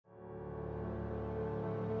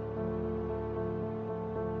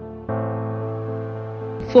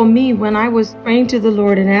For me, when I was praying to the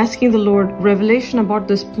Lord and asking the Lord revelation about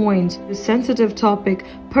this point, this sensitive topic,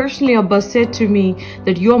 personally Abba said to me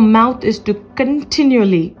that your mouth is to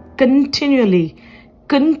continually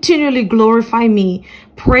glorify me,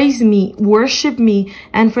 praise me, worship me,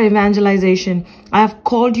 and for evangelization. I have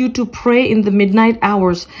called you to pray in the midnight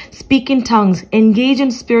hours, speak in tongues, engage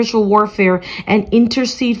in spiritual warfare, and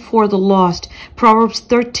intercede for the lost. Proverbs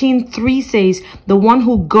 13:3 says, the one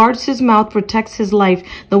who guards his mouth protects his life.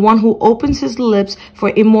 The one who opens his lips for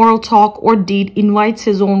immoral talk or deed invites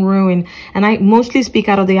his own ruin. And I mostly speak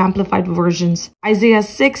out of the Amplified versions. Isaiah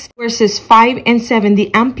 6 verses 5 and 7,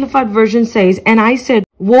 the Amplified version says, and I said,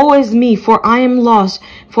 woe is me, for I am lost,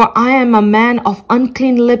 for I am a man of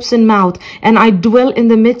unclean lips and mouth, and I dwell in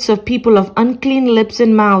the midst of people of unclean lips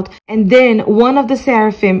and mouth. And then one of the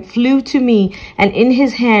seraphim flew to me, and in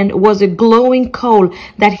his hand was a glowing coal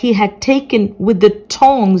that he had taken with the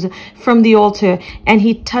tongs from the altar, and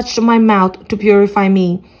he touched my mouth to purify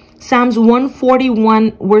me. Psalms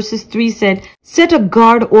 141 verses 3 said, set a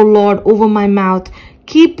guard, O Lord, over my mouth.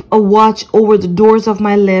 Keep a watch over the doors of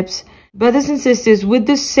my lips. Brothers and sisters, with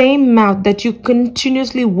the same mouth that you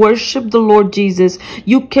continuously worship the Lord Jesus,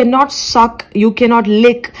 you cannot suck, you cannot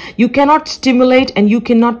lick, you cannot stimulate, and you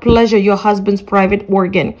cannot pleasure your husband's private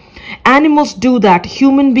organ. Animals do that.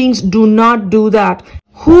 Human beings do not do that.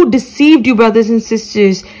 Who deceived you, brothers and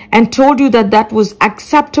sisters, and told you that that was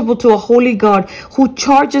acceptable to a holy God who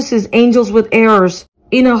charges his angels with errors?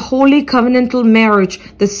 In a holy covenantal marriage,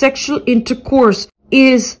 the sexual intercourse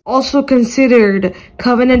is also considered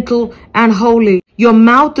covenantal and holy. Your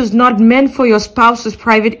mouth is not meant for your spouse's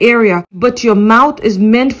private area, but your mouth is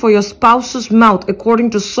meant for your spouse's mouth,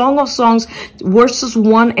 according to Song of Songs verses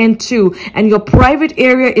 1 and 2. And your private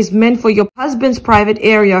area is meant for your husband's private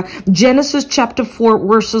area. Genesis chapter 4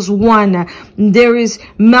 verses 1. There is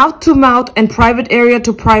mouth to mouth and private area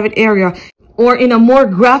to private area. Or in a more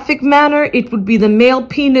graphic manner, it would be the male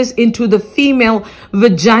penis into the female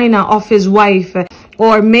vagina of his wife,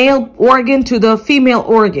 or male organ to the female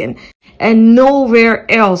organ, and nowhere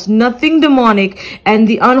else. Nothing demonic and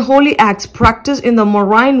the unholy acts practiced in the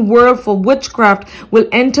marine world for witchcraft will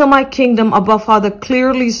enter my kingdom. Abba Father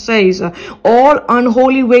clearly says, all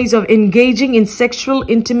unholy ways of engaging in sexual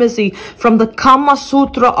intimacy from the Kama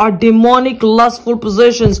Sutra are demonic, lustful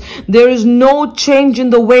positions. There is no change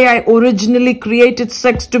in the way I originally created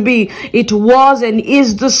sex to be. It was and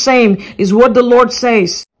is the same, is what the Lord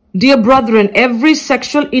says. Dear brethren, every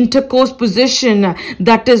sexual intercourse position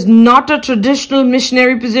that is not a traditional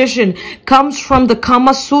missionary position comes from the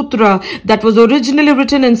Kama Sutra that was originally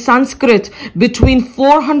written in Sanskrit between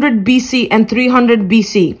 400 BC and 300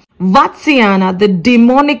 BC. Vātsyāyana, the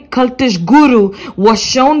demonic cultish guru, was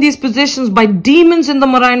shown these positions by demons in the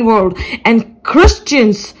marine world, and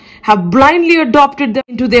Christians have blindly adopted them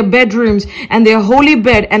into their bedrooms and their holy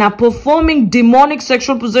bed and are performing demonic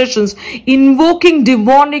sexual positions, invoking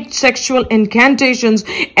demonic sexual incantations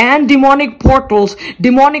and demonic portals,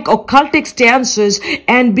 demonic occultic stances,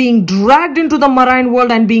 and being dragged into the marine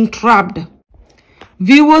world and being trapped.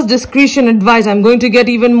 Viewers, discretion advised. I'm going to get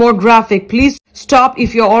even more graphic. Please stop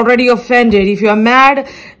if you're already offended. If you're mad,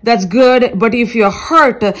 that's good. But if you're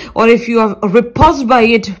hurt or if you are repulsed by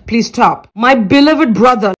it, please stop. My beloved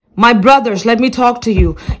brother, my brothers, let me talk to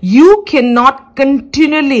you. You cannot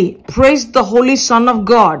continually praise the Holy Son of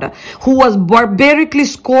God, who was barbarically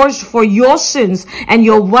scourged for your sins and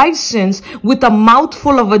your wife's sins, with a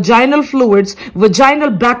mouthful of vaginal fluids,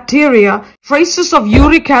 vaginal bacteria, traces of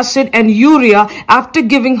uric acid and urea after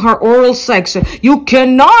giving her oral sex. You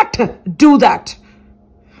cannot do that.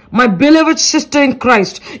 My beloved sister in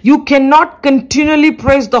Christ, you cannot continually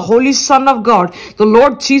praise the Holy Son of God, the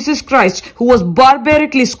Lord Jesus Christ, who was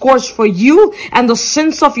barbarically scourged for you and the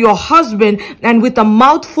sins of your husband, and with a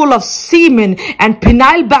mouthful of semen and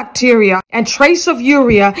penile bacteria and trace of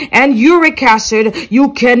urea and uric acid,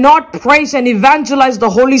 you cannot praise and evangelize the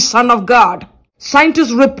Holy Son of God.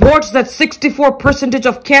 Scientists report that 64%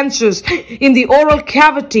 of cancers in the oral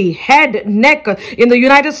cavity, head, neck in the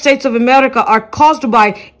United States of America are caused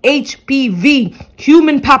by HPV,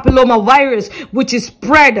 human papilloma virus, which is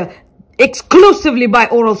spread exclusively by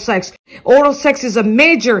oral sex. Oral sex is a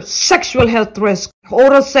major sexual health risk.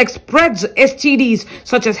 Oral sex spreads STDs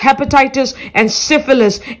such as hepatitis and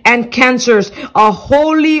syphilis and cancers. A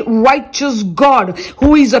holy, righteous God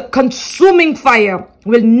who is a consuming fire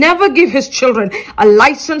will never give his children a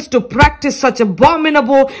license to practice such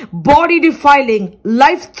abominable, body-defiling,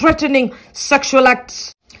 life-threatening sexual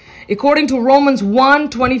acts. According to Romans 1,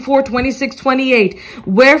 24, 26, 28,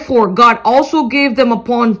 wherefore God also gave them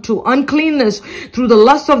upon to uncleanness through the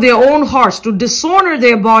lust of their own hearts, to dishonor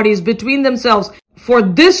their bodies between themselves, For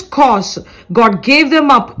this cause, God gave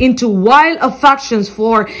them up into wild affections,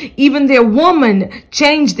 for even their women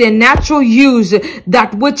changed their natural use,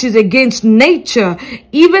 that which is against nature.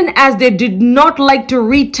 Even as they did not like to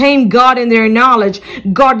retain God in their knowledge,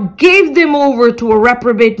 God gave them over to a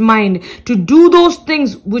reprobate mind to do those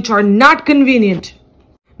things which are not convenient.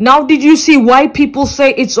 Now, did you see why people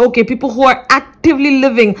say it's okay? People who are actively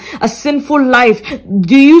living a sinful life,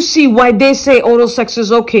 do you see why they say oral sex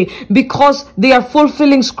is okay? Because they are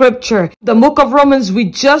fulfilling scripture. The book of Romans, we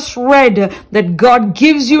just read that God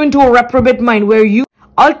gives you into a reprobate mind, where you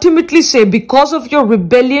ultimately say, because of your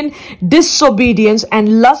rebellion, disobedience,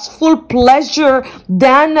 and lustful pleasure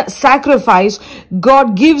than sacrifice,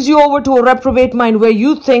 God gives you over to a reprobate mind, where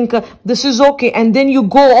you think this is okay, and then you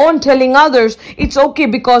go on telling others it's okay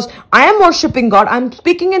because I am worshiping God, I'm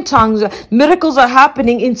speaking in tongues, miracles are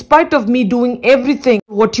happening in spite of me doing everything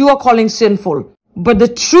what you are calling sinful. But the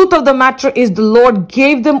truth of the matter is, the Lord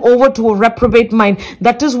gave them over to a reprobate mind.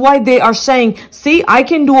 That is why they are saying, see, I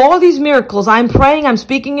can do all these miracles. I'm praying, I'm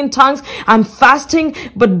speaking in tongues, I'm fasting,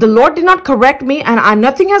 but the Lord did not correct me, and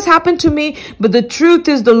nothing has happened to me. But the truth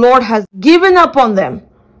is, the Lord has given up on them.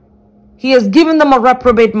 He has given them a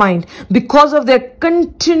reprobate mind because of their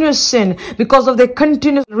continuous sin, because of their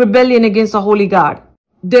continuous rebellion against the Holy God.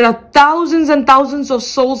 There are thousands and thousands of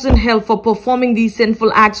souls in hell for performing these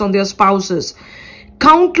sinful acts on their spouses.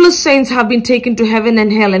 Countless saints have been taken to heaven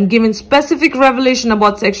and hell and given specific revelation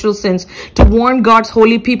about sexual sins to warn God's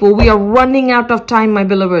holy people. We are running out of time, my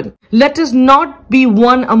beloved. Let us not be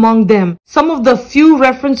one among them. Some of the few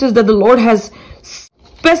references that the Lord has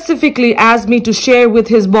specifically asked me to share with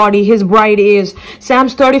his body, his bride, is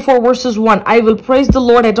Psalms 34 verses 1. I will praise the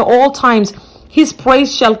Lord at all times. His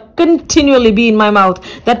praise shall continually be in my mouth.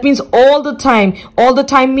 That means all the time. All the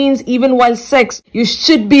time means even while sex, you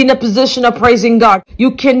should be in a position of praising God.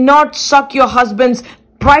 You cannot suck your husband's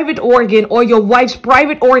private organ or your wife's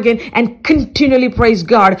private organ and continually praise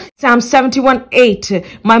God. Psalm 71:8.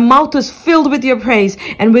 My mouth is filled with your praise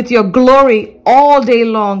and with your glory all day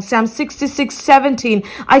long. Psalm 66:17.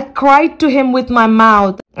 I cried to him with my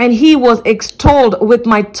mouth, and he was extolled with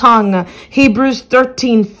my tongue. Hebrews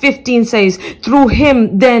 13:15 says, through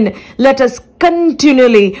him then let us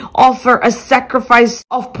continually offer a sacrifice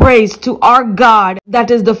of praise to our God,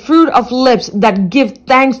 that is the fruit of lips that give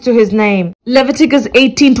thanks to his name. Leviticus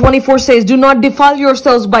 18:24 says, do not defile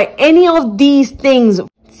yourselves by any of these things,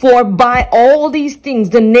 for by all these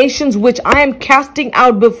things the nations which I am casting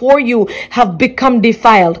out before you have become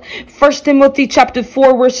defiled. 1 Timothy chapter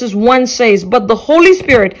 4 verses 1 says, but the Holy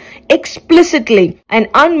Spirit explicitly and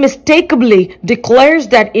unmistakably declares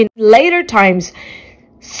that in later times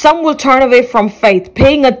some will turn away from faith,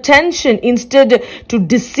 paying attention instead to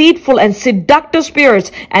deceitful and seductive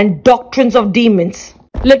spirits and doctrines of demons.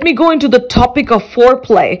 Let me go into the topic of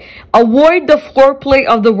foreplay. Avoid the foreplay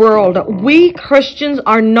of the world. We Christians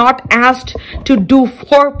are not asked to do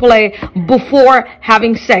foreplay before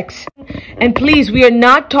having sex. And please, we are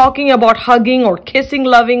not talking about hugging or kissing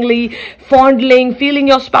lovingly, fondling, feeling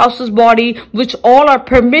your spouse's body, which all are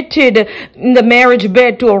permitted in the marriage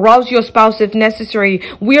bed to arouse your spouse if necessary.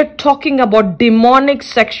 We are talking about demonic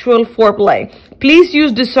sexual foreplay. Please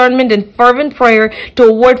use discernment and fervent prayer to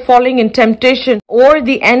avoid falling in temptation or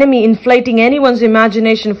the enemy inflating anyone's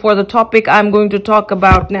imagination for the topic I'm going to talk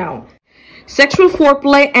about now. Sexual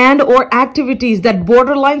foreplay and or activities that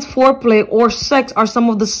borderlines foreplay or sex are some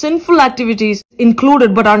of the sinful activities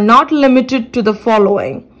included but are not limited to the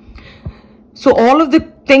following. So all of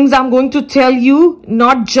the things I'm going to tell you,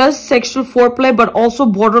 not just sexual foreplay, but also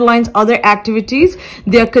borderlines other activities,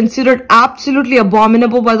 they are considered absolutely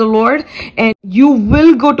abominable by the Lord, and you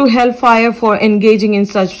will go to hellfire for engaging in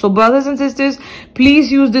such. So brothers and sisters,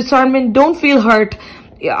 please use discernment. Don't feel hurt.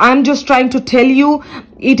 I'm just trying to tell you,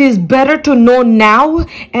 it is better to know now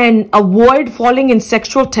and avoid falling in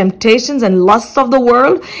sexual temptations and lusts of the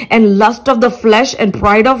world and lust of the flesh and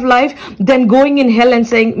pride of life than going in hell and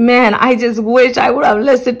saying, man, I just wish I would have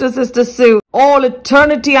listened to Sister Sue. All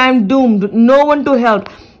eternity I'm doomed, no one to help.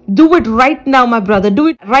 Do it right now, my brother. Do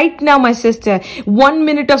it right now, my sister. 1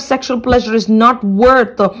 minute of sexual pleasure is not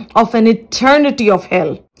worth of an eternity of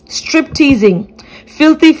hell. Strip teasing.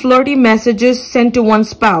 Filthy, flirty messages sent to one's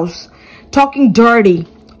spouse, talking dirty,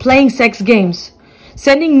 playing sex games,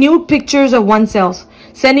 sending nude pictures of oneself,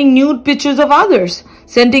 sending nude pictures of others,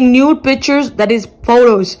 sending nude pictures, that is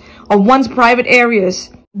photos, of one's private areas,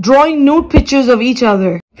 drawing nude pictures of each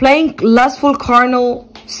other, playing lustful,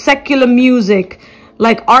 carnal, secular music,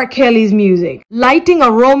 like R. Kelly's music. Lighting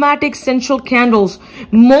aromatic sensual candles.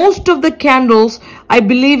 Most of the candles, I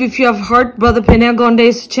believe if you have heard Brother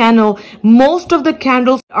Penegonde's channel, most of the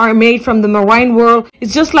candles are made from the marine world.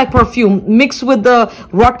 It's just like perfume mixed with the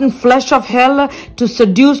rotten flesh of hell to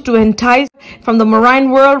seduce, to entice, from the marine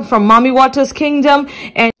world, from Mommy Water's kingdom.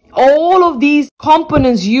 And all of these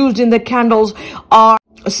components used in the candles are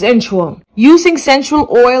sensual. Using sensual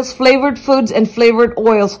oils, flavored foods, and flavored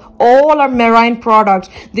oils. All are marine products.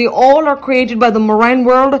 They all are created by the marine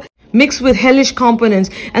world, mixed with hellish components.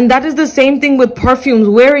 And that is the same thing with perfumes,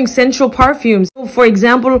 wearing sensual perfumes. So for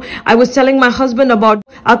example, I was telling my husband about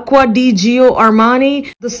Acqua di Gio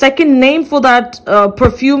Armani. The second name for that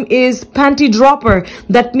perfume is panty dropper.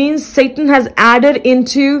 That means Satan has added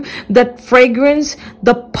into that fragrance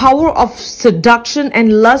the power of seduction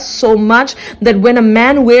and lust so much that when a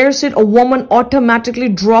man wears it, a woman automatically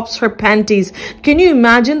drops her panties. Can you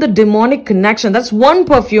imagine the demonic connection? That's one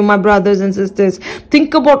perfume, my brothers and sisters.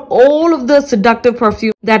 Think about all of the seductive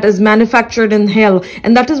perfume that is manufactured in hell.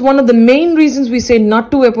 And that is one of the main reasons we say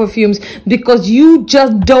not to wear perfumes, because you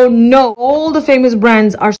just don't know. All the famous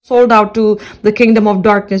brands are sold out to the kingdom of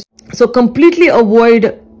darkness. So completely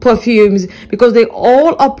avoid perfumes, because they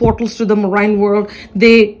all are portals to the marine world.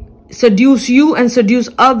 They seduce you and seduce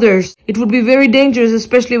others. It would be very dangerous,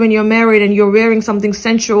 especially when you're married and you're wearing something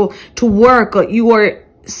sensual to work. You are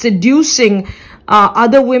seducing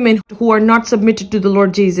other women who are not submitted to the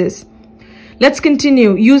Lord Jesus. Let's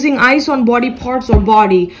continue. Using ice on body parts or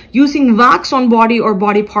body. Using wax on body or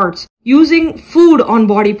body parts. Using food on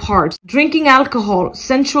body parts. Drinking alcohol.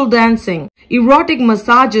 Sensual dancing. Erotic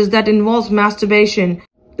massages that involves masturbation.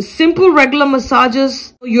 Simple regular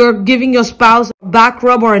massages, you're giving your spouse a back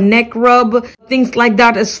rub or a neck rub, things like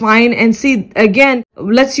that is fine. And see, again,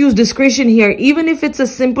 let's use discretion here. Even if it's a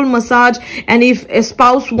simple massage, and if a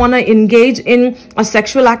spouse want to engage in a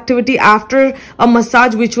sexual activity after a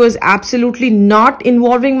massage which was absolutely not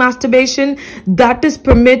involving masturbation, that is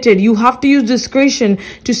permitted. You have to use discretion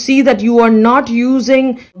to see that you are not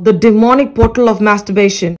using the demonic portal of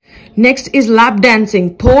masturbation. Next is lap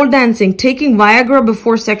dancing, pole dancing, taking Viagra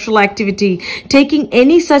before sexual activity, taking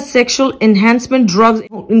any such sexual enhancement drugs,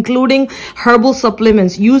 including herbal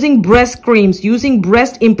supplements, using breast creams, using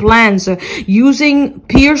breast implants, using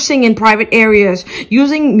piercing in private areas,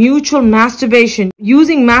 using mutual masturbation,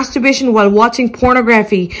 using masturbation while watching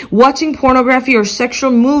pornography or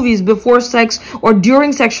sexual movies before sex or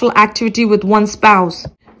during sexual activity with one spouse.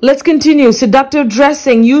 Let's continue. Seductive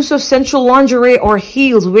dressing, use of sensual lingerie or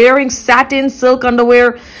heels, wearing satin, silk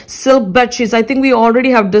underwear, silk bedsheets. I think we already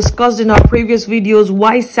have discussed in our previous videos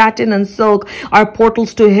why satin and silk are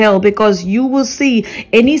portals to hell, because you will see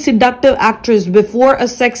any seductive actress before a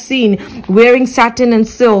sex scene wearing satin and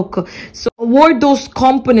silk. So avoid those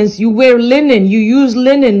components. You wear linen. You use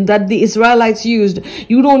linen that the Israelites used.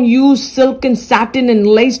 You don't use silk and satin and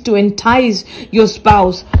lace to entice your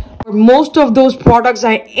spouse. Most of those products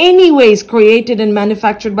are anyways created and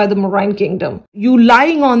manufactured by the marine kingdom. You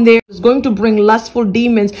lying on there is going to bring lustful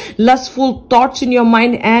demons, lustful thoughts in your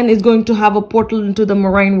mind, and is going to have a portal into the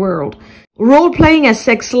marine world. Role-playing as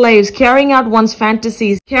sex slaves, carrying out one's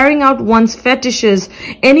fantasies, carrying out one's fetishes,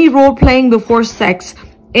 any role-playing before sex,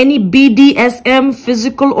 any BDSM,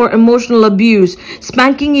 physical or emotional abuse,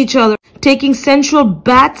 spanking each other, taking sensual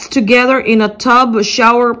baths together in a tub,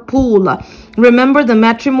 shower, pool. Remember, the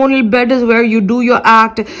matrimonial bed is where you do your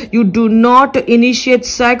act. You do not initiate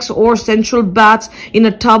sex or sensual baths in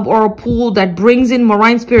a tub or a pool that brings in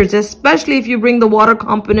marine spirits. Especially if you bring the water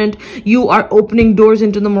component, you are opening doors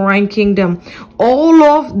into the marine kingdom. All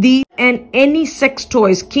of these and any sex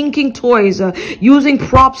toys, kinking toys, using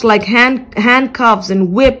props like handcuffs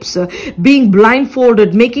and whips, being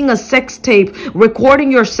blindfolded, making a sex tape,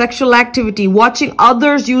 recording your sexual activity, watching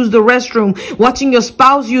others use the restroom, watching your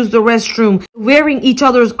spouse use the restroom, wearing each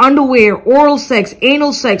other's underwear, oral sex,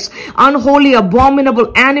 anal sex, unholy,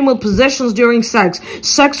 abominable animal possessions during sex,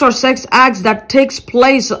 sex or sex acts that takes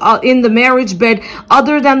place in the marriage bed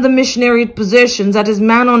other than the missionary positions, that is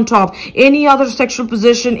man on top. Any other sexual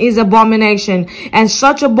position is abomination, and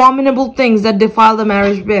such abominable things that defile the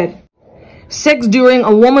marriage bed. Sex during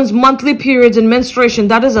a woman's monthly periods and menstruation,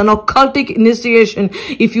 that is an occultic initiation.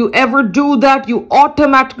 If you ever do that, you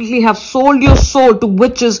automatically have sold your soul to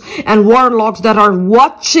witches and warlocks that are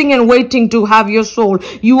watching and waiting to have your soul.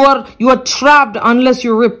 You are trapped unless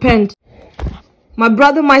you repent. My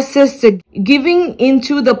brother, my sister, giving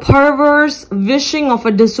into the perverse wishing of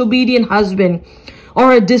a disobedient husband.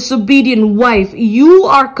 or a disobedient wife, you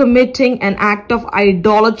are committing an act of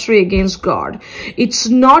idolatry against God. It's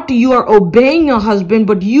not you are obeying your husband,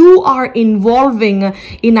 but you are involving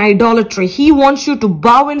in idolatry. He wants you to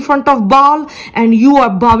bow in front of Baal, and you are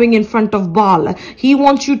bowing in front of Baal. He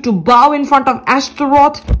wants you to bow in front of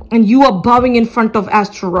Ashtaroth, and you are bowing in front of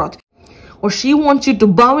Ashtaroth. Or she wants you to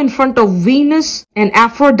bow in front of Venus and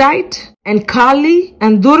Aphrodite and Kali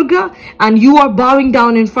and Durga, and you are bowing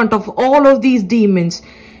down in front of all of these demons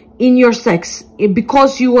in your sex.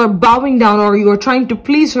 Because you are bowing down or you are trying to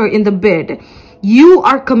please her in the bed, you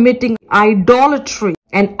are committing idolatry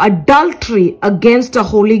and adultery against a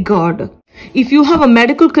holy God. If you have a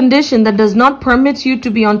medical condition that does not permit you to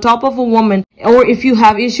be on top of a woman, or if you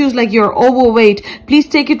have issues like you're overweight, please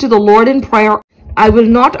take it to the Lord in prayer. I will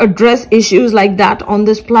not address issues like that on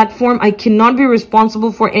this platform. I cannot be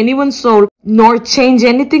responsible for anyone's soul, nor change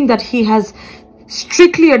anything that he has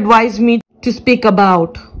strictly advised me to speak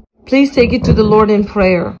about. Please take it to the Lord in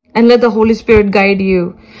prayer and let the Holy Spirit guide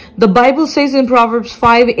you. The Bible says in Proverbs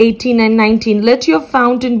 5:18 and 19, let your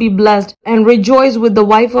fountain be blessed and rejoice with the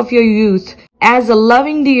wife of your youth. As a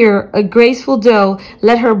loving deer, a graceful doe,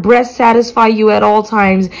 let her breast satisfy you at all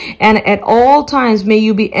times, and at all times may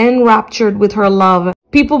you be enraptured with her love.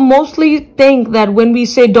 People mostly think that when we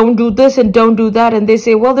say don't do this and don't do that, and they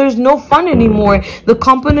say, well, there's no fun anymore. The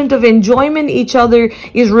component of enjoyment each other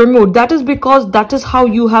is removed. That is because that is how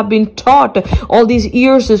you have been taught all these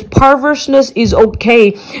years. Is perverseness is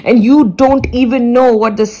okay, and you don't even know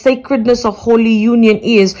what the sacredness of holy union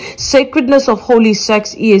is, sacredness of holy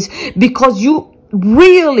sex is, because you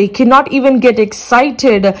really cannot even get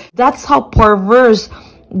excited. That's how perverse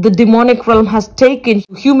the demonic realm has taken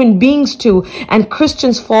human beings to, and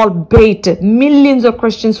Christians fall bait. Millions of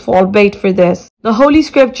Christians fall bait for this. The Holy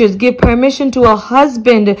Scriptures give permission to a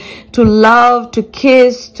husband to love, to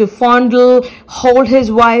kiss, to fondle, hold his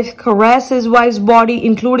wife, caress his wife's body,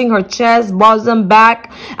 including her chest, bosom,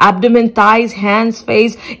 back, abdomen, thighs, hands,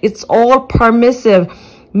 face. It's all permissive.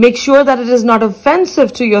 Make sure that it is not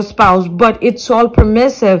offensive to your spouse, but it's all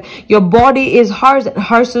permissive. Your body is hers and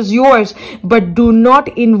hers is yours, but do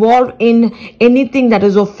not involve in anything that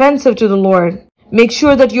is offensive to the Lord. Make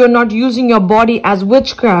sure that you're not using your body as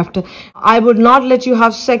witchcraft. I will not let you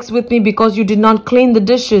have sex with me because you did not clean the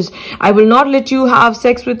dishes. I will not let you have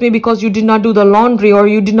sex with me because you did not do the laundry, or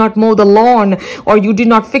you did not mow the lawn, or you did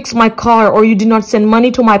not fix my car, or you did not send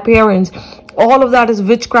money to my parents. All of that is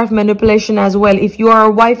witchcraft manipulation as well. If you are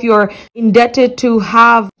a wife, you are indebted to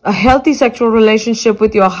have a healthy sexual relationship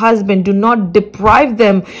with your husband. Do not deprive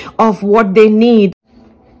them of what they need.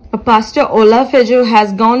 Pastor Olaf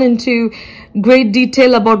has gone into great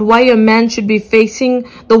detail about why a man should be facing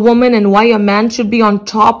the woman and why a man should be on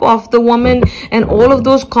top of the woman, and all of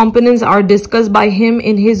those components are discussed by him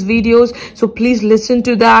in his videos. So please listen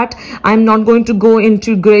to that. I'm not going to go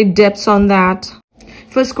into great depths on that.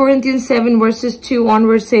 1 Corinthians 7 verses 2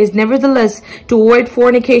 onwards says, nevertheless, to avoid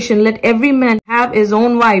fornication, let every man have his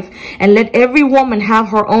own wife, and let every woman have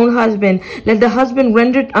her own husband. Let the husband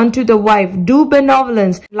render unto the wife due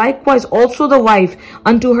benevolence, likewise also the wife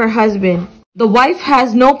unto her husband. The wife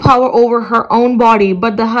has no power over her own body,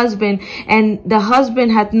 but the husband, and the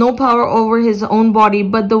husband hath no power over his own body,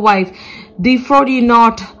 but the wife. Defraud ye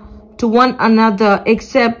not to one another,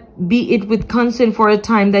 except be it with consent for a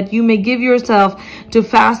time, that you may give yourself to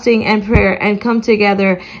fasting and prayer, and come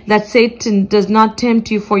together, that Satan does not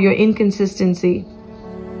tempt you for your inconsistency.